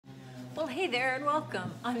Well, hey there and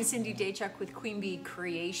welcome. I'm Cindy Daychuck with Queen Bee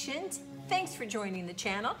Creations. Thanks for joining the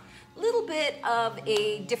channel. A little bit of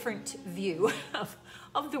a different view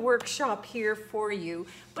of the workshop here for you,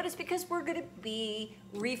 but it's because we're going to be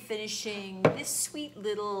refinishing this sweet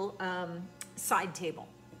little side table.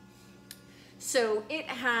 So it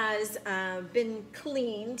has been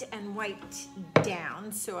cleaned and wiped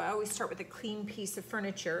down, so I always start with a clean piece of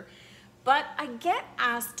furniture. But I get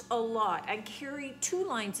asked a lot. I carry two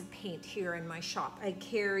lines of paint here in my shop. I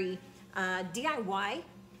carry DIY,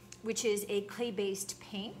 which is a clay-based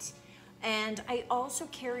paint, and I also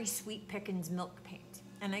carry Sweet Pickins milk paint.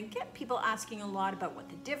 And I get people asking a lot about what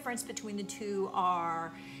the difference between the two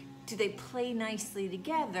are. Do they play nicely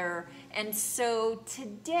together? And so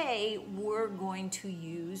today we're going to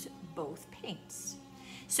use both paints.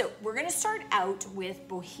 So we're going to start out with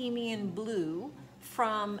Bohemian Blue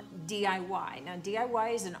from DIY. Now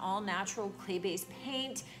DIY is an all-natural clay-based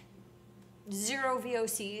paint, zero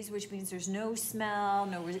VOCs, which means there's no smell,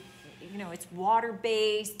 it's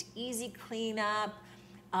water-based, easy cleanup.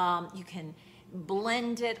 You can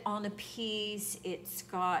blend it on a piece. It's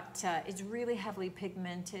really heavily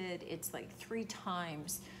pigmented. It's like 3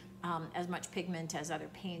 times as much pigment as other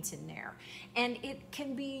paints in there. And it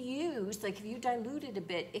can be used, like if you dilute it a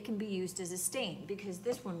bit, it can be used as a stain, because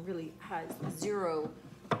this one really has zero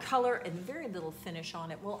color and very little finish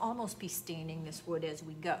on it. We'll almost be staining this wood as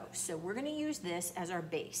we go. So we're gonna use this as our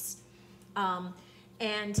base.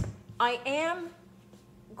 And I am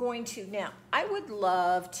going to, now, I would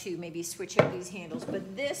love to maybe switch out these handles,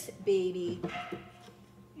 but this baby,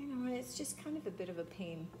 it's just kind of a bit of a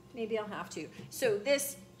pain. Maybe I'll have to. So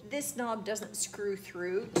this knob doesn't screw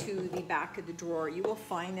through to the back of the drawer. You will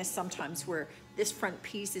find this sometimes where this front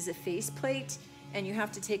piece is a faceplate and you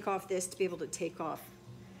have to take off this to be able to take off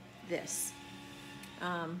this.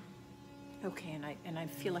 Okay, and I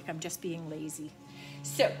feel like I'm just being lazy.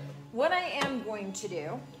 So what I am going to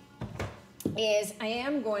do is I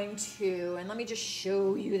am going to, and let me just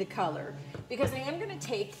show you the color, because I am going to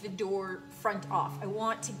take the door front off. I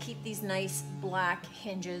want to keep these nice black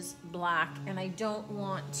hinges black, and I don't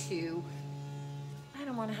want to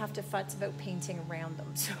have to futz about painting around them.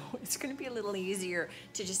 So it's going to be a little easier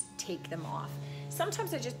to just take them off.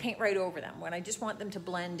 Sometimes I just paint right over them when I just want them to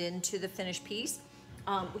blend into the finished piece,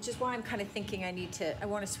 which is why I'm kind of thinking I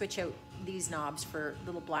want to switch out these knobs for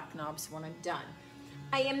little black knobs when I'm done.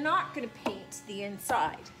 I am not going to paint the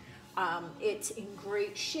inside. It's in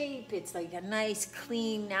great shape. It's like a nice,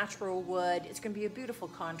 clean, natural wood. It's going to be a beautiful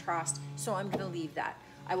contrast, so I'm going to leave that.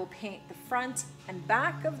 I will paint the front and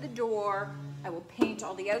back of the door. I will paint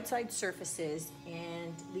all the outside surfaces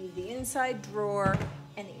and leave the inside drawer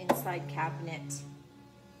and the inside cabinet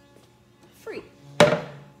free.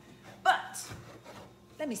 But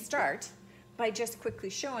let me start by just quickly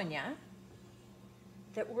showing you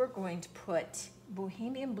that we're going to put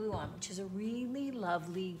Bohemian Blue on, which is a really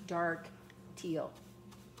lovely dark teal.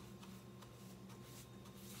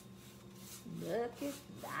 Look at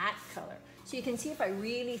that color. So you can see if I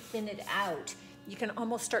really thin it out, you can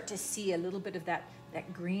almost start to see a little bit of that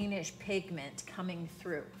greenish pigment coming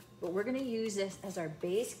through. But we're going to use this as our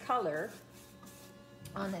base color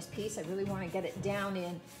on this piece. I really want to get it down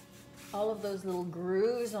in all of those little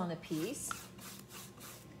grooves on the piece.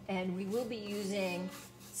 And we will be using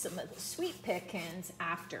some of the Sweet Pickins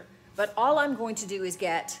after. But all I'm going to do is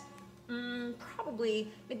get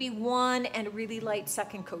probably maybe 1 and a really light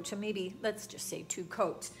second coat. So maybe, let's just say 2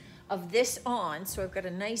 coats of this on. So I've got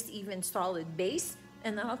a nice, even, solid base.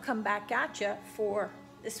 And then I'll come back at you for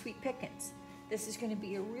the Sweet Pickins. This is going to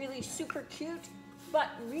be a really super cute, but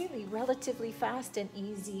really relatively fast and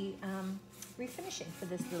easy refinishing for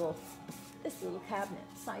this little cabinet,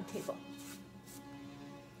 side table.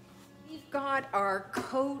 We've got our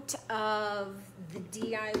coat of the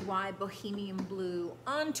DIY Bohemian Blue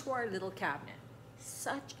onto our little cabinet.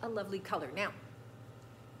 Such a lovely color. Now,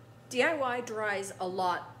 DIY dries a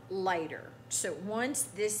lot lighter. So once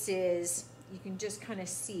this is, you can just kind of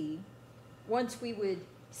see, once we would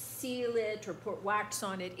seal it or put wax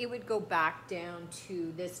on it, it would go back down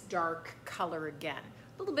to this dark color again.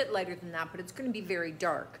 A little bit lighter than that, but it's going to be very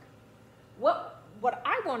dark. What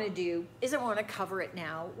I want to do is I want to cover it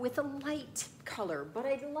now with a light color, but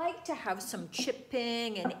I'd like to have some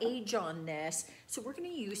chipping and age on this. So we're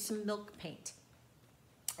going to use some milk paint.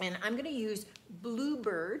 And I'm going to use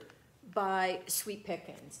Bluebird by Sweet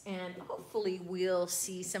Pickins. And hopefully we'll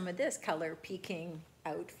see some of this color peeking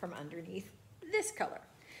out from underneath this color.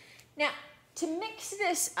 Now, to mix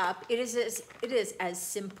this up, it is as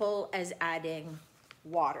simple as adding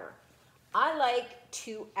water. I like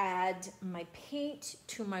to add my paint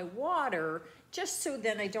to my water just so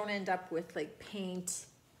then I don't end up with like paint,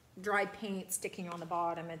 dry paint sticking on the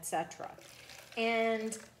bottom, etc.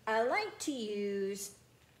 And I like to use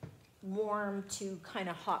warm to kind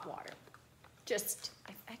of hot water.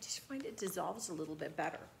 I just find it dissolves a little bit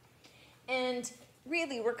better. And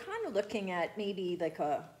really, we're kind of looking at maybe like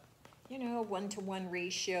a, 1-to-1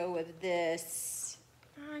 ratio of this.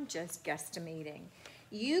 I'm just guesstimating.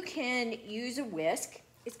 You can use a whisk.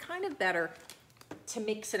 It's kind of better to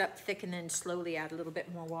mix it up thick and then slowly add a little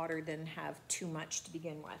bit more water than have too much to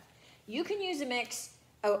begin with. You can use a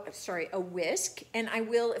whisk, and I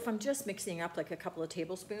will if I'm just mixing up like a couple of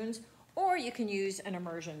tablespoons, or you can use an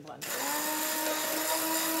immersion blender.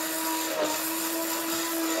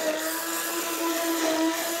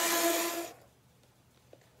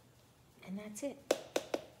 And that's it.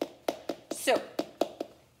 So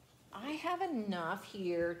I have enough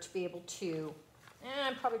here to be able to,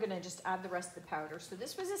 I'm probably going to just add the rest of the powder. So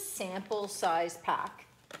this was a sample size pack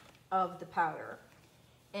of the powder.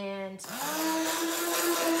 And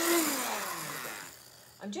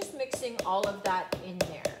I'm just mixing all of that in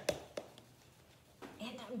there.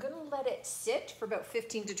 And I'm going to let it sit for about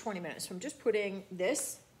 15 to 20 minutes. So I'm just putting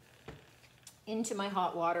this into my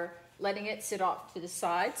hot water, letting it sit off to the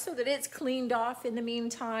side so that it's cleaned off in the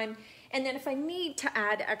meantime. And then if I need to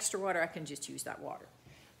add extra water, I can just use that water.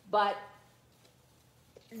 But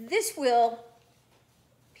this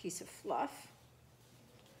piece of fluff,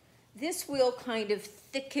 this will kind of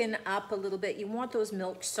thicken up a little bit. You want those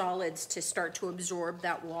milk solids to start to absorb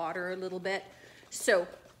that water a little bit. So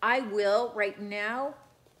I will, right now,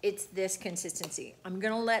 it's this consistency. I'm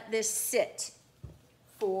gonna let this sit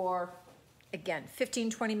for, again, 15,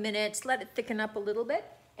 20 minutes, let it thicken up a little bit,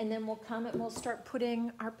 and then we'll come and we'll start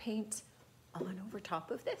putting our paint on over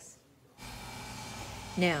top of this.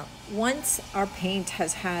 Now, once our paint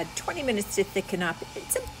has had 20 minutes to thicken up,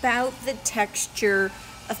 it's about the texture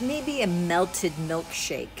of maybe a melted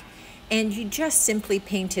milkshake, and you just simply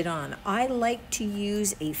paint it on. I like to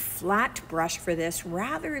use a flat brush for this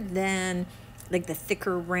rather than like the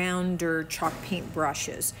thicker, rounder chalk paint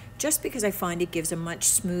brushes, just because I find it gives a much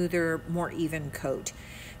smoother, more even coat.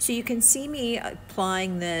 So you can see me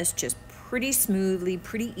applying this just pretty smoothly,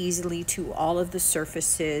 pretty easily to all of the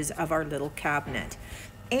surfaces of our little cabinet.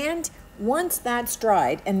 And once that's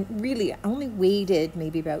dried, and really I only waited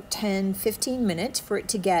maybe about 10, 15 minutes for it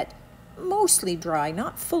to get mostly dry,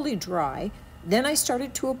 not fully dry, then I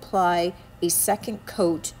started to apply a second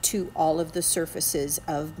coat to all of the surfaces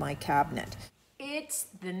of my cabinet. It's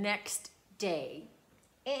the next day,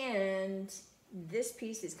 and this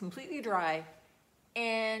piece is completely dry,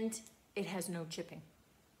 and it has no chipping.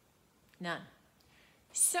 None.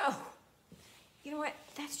 So, you know what?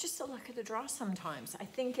 That's just the luck of the draw sometimes. I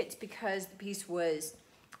think it's because the piece was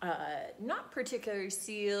not particularly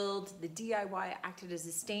sealed. The DIY acted as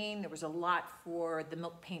a stain. There was a lot for the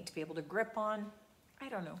milk paint to be able to grip on. I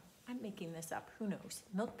don't know. I'm making this up. Who knows?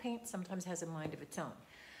 Milk paint sometimes has a mind of its own.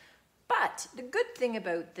 But the good thing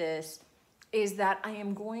about this is that I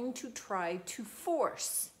am going to try to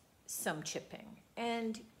force some chipping,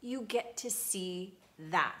 and you get to see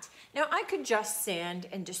that. Now I could just sand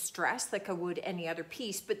and distress like I would any other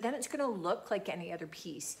piece, but then it's going to look like any other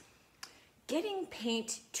piece. Getting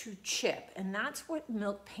paint to chip, and that's what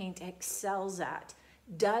milk paint excels at,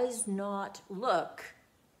 does not look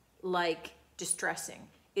like distressing.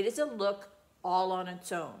 It is a look all on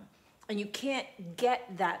its own, and you can't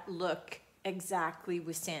get that look exactly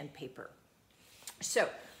with sandpaper. So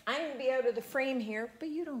I'm going to be out of the frame here, but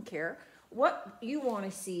you don't care. What you want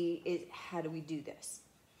to see is how do we do this?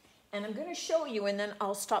 And I'm going to show you, and then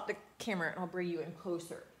I'll stop the camera and I'll bring you in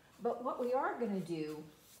closer. But what we are going to do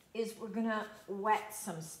is we're going to wet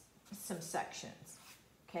some sections.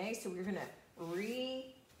 Okay, so we're going to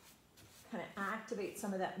kind of activate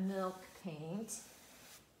some of that milk paint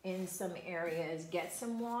in some areas, get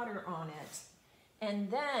some water on it, and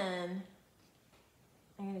then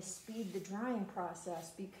I'm going to speed the drying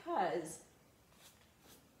process because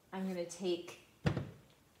I'm going to take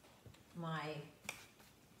my,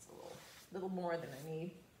 it's a little more than I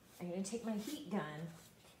need. I'm going to take my heat gun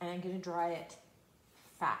and I'm going to dry it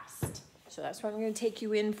fast. So that's what I'm going to take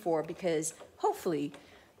you in for, because hopefully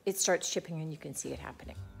it starts chipping and you can see it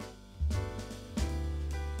happening.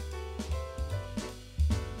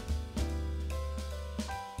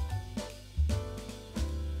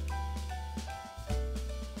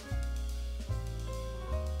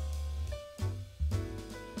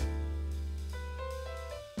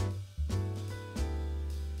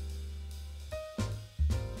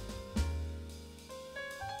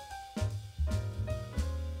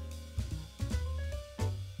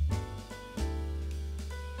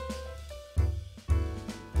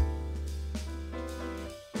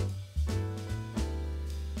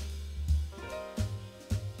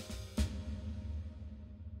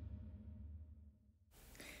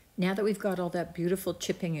 Now that we've got all that beautiful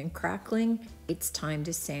chipping and crackling, it's time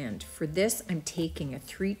to sand. For this, I'm taking a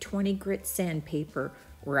 320 grit sandpaper,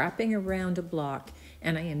 wrapping around a block,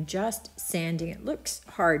 and I am just sanding. It looks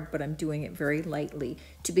hard, but I'm doing it very lightly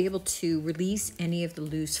to be able to release any of the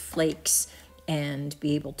loose flakes and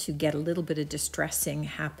be able to get a little bit of distressing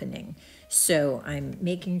happening. So I'm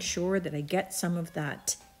making sure that I get some of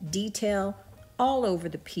that detail all over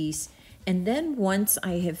the piece. And then once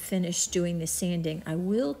I have finished doing the sanding, I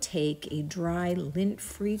will take a dry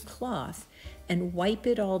lint-free cloth and wipe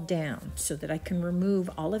it all down so that I can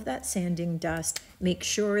remove all of that sanding dust, make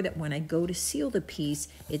sure that when I go to seal the piece,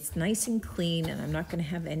 it's nice and clean and I'm not going to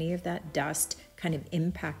have any of that dust kind of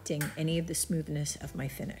impacting any of the smoothness of my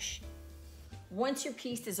finish. Once your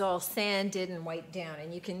piece is all sanded and wiped down,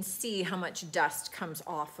 and you can see how much dust comes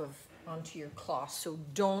off of onto your cloth, so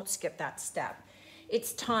don't skip that step.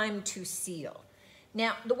 It's time to seal.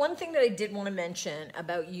 Now, the one thing that I did want to mention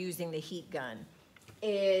about using the heat gun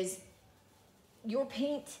is your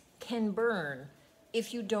paint can burn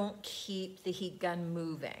if you don't keep the heat gun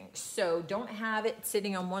moving. So don't have it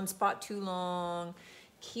sitting on one spot too long.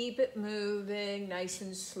 Keep it moving nice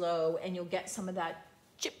and slow, and you'll get some of that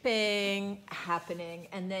chipping happening,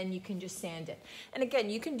 and then you can just sand it. And again,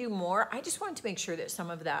 you can do more. I just wanted to make sure that some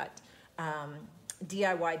of that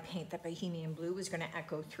DIY paint, that Bohemian Blue, was going to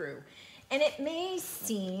echo through. And it may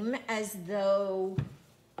seem as though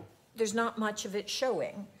there's not much of it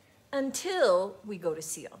showing until we go to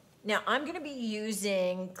seal. Now, I'm going to be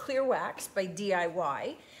using clear wax by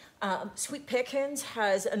DIY. Sweet Pickens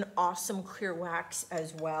has an awesome clear wax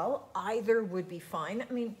as well. Either would be fine.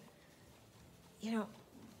 I mean, you know,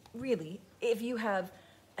 really, if you have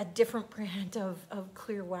a different brand of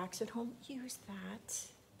clear wax at home, use that,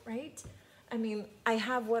 right? I mean, I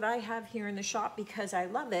have what I have here in the shop because I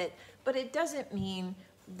love it, but it doesn't mean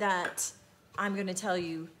that I'm going to tell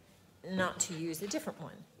you not to use a different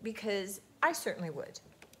one, because I certainly would.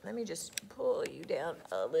 Let me just pull you down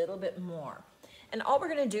a little bit more. And all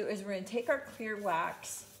we're going to do is we're going to take our clear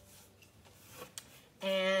wax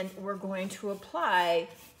and we're going to apply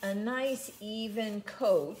a nice even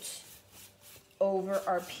coat over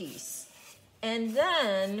our piece. And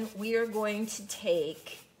then we are going to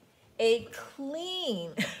take a clean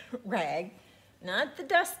rag, not the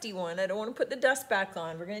dusty one. I don't want to put the dust back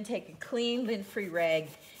on. We're going to take a clean lint-free rag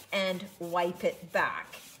and wipe it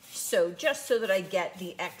back. So just so that I get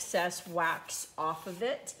the excess wax off of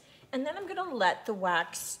it. And then I'm going to let the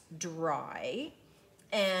wax dry,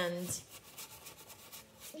 and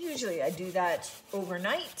usually I do that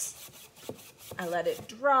overnight. I let it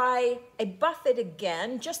dry. I buff it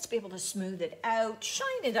again just to be able to smooth it out,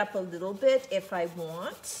 shine it up a little bit if I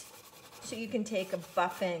want. So you can take a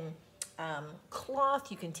buffing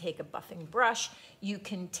cloth, you can take a buffing brush, you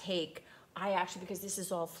can take, I actually, because this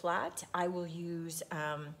is all flat, I will use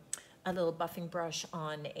a little buffing brush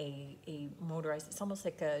on a motorized, it's almost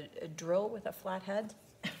like a drill with a flat head.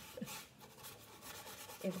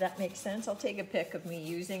 If that makes sense. I'll take a pic of me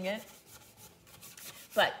using it.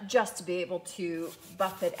 But just to be able to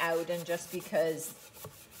buff it out, and just because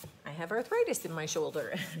I have arthritis in my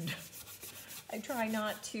shoulder and I try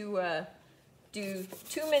not to do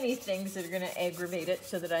too many things that are going to aggravate it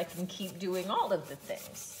so that I can keep doing all of the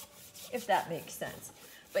things, if that makes sense.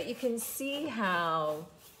 But you can see how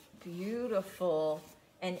beautiful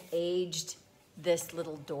and aged this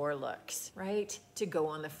little door looks, right? To go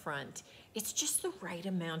on the front. It's just the right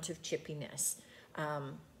amount of chippiness.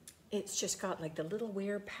 It's just got like the little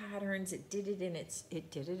wear patterns. It did it in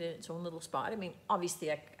its own little spot. I mean, obviously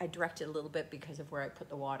I directed a little bit because of where I put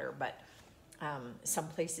the water, but some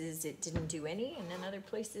places it didn't do any, and then other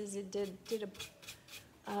places it did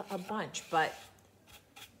a bunch, but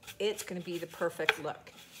it's gonna be the perfect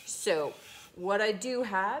look. So what I do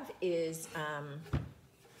have is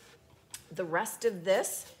the rest of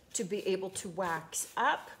this to be able to wax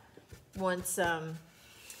up. Once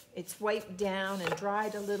it's wiped down and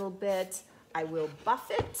dried a little bit, I will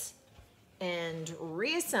buff it and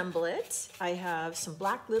reassemble it. I have some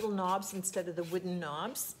black little knobs instead of the wooden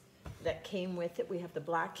knobs that came with it. We have the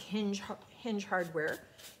black hinge hardware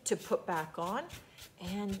to put back on,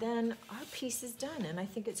 and then our piece is done, and I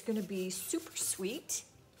think it's going to be super sweet.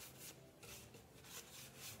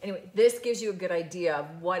 Anyway, this gives you a good idea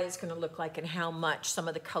of what it's going to look like and how much some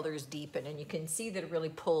of the colors deepen, and you can see that it really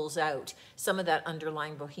pulls out some of that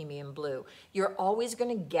underlying Bohemian Blue. You're always going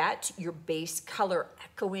to get your base color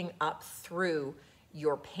echoing up through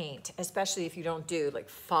your paint, especially if you don't do like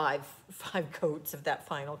five coats of that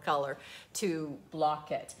final color to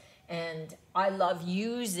block it. And I love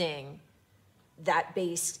using that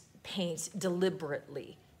base paint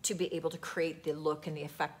deliberately to be able to create the look and the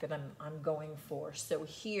effect that I'm going for. So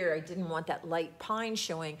here, I didn't want that light pine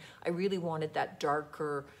showing. I really wanted that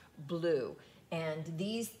darker blue. And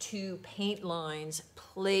these two paint lines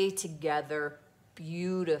play together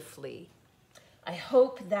beautifully. I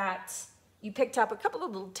hope that you picked up a couple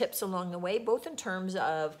of little tips along the way, both in terms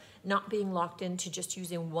of not being locked into just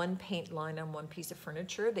using one paint line on one piece of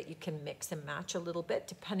furniture, that you can mix and match a little bit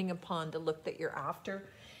depending upon the look that you're after.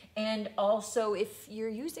 And also, if you're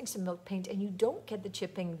using some milk paint and you don't get the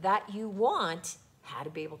chipping that you want, how to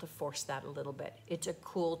be able to force that a little bit. It's a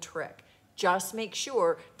cool trick. Just make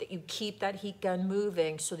sure that you keep that heat gun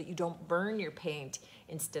moving so that you don't burn your paint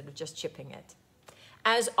instead of just chipping it.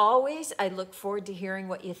 As always, I look forward to hearing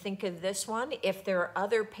what you think of this one. If there are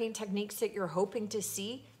other paint techniques that you're hoping to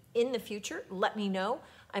see in the future, let me know.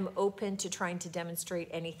 I'm open to trying to demonstrate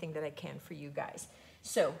anything that I can for you guys.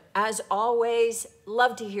 So, as always,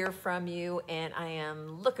 love to hear from you, and I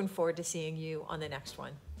am looking forward to seeing you on the next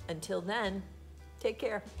one. Until then, take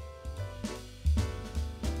care.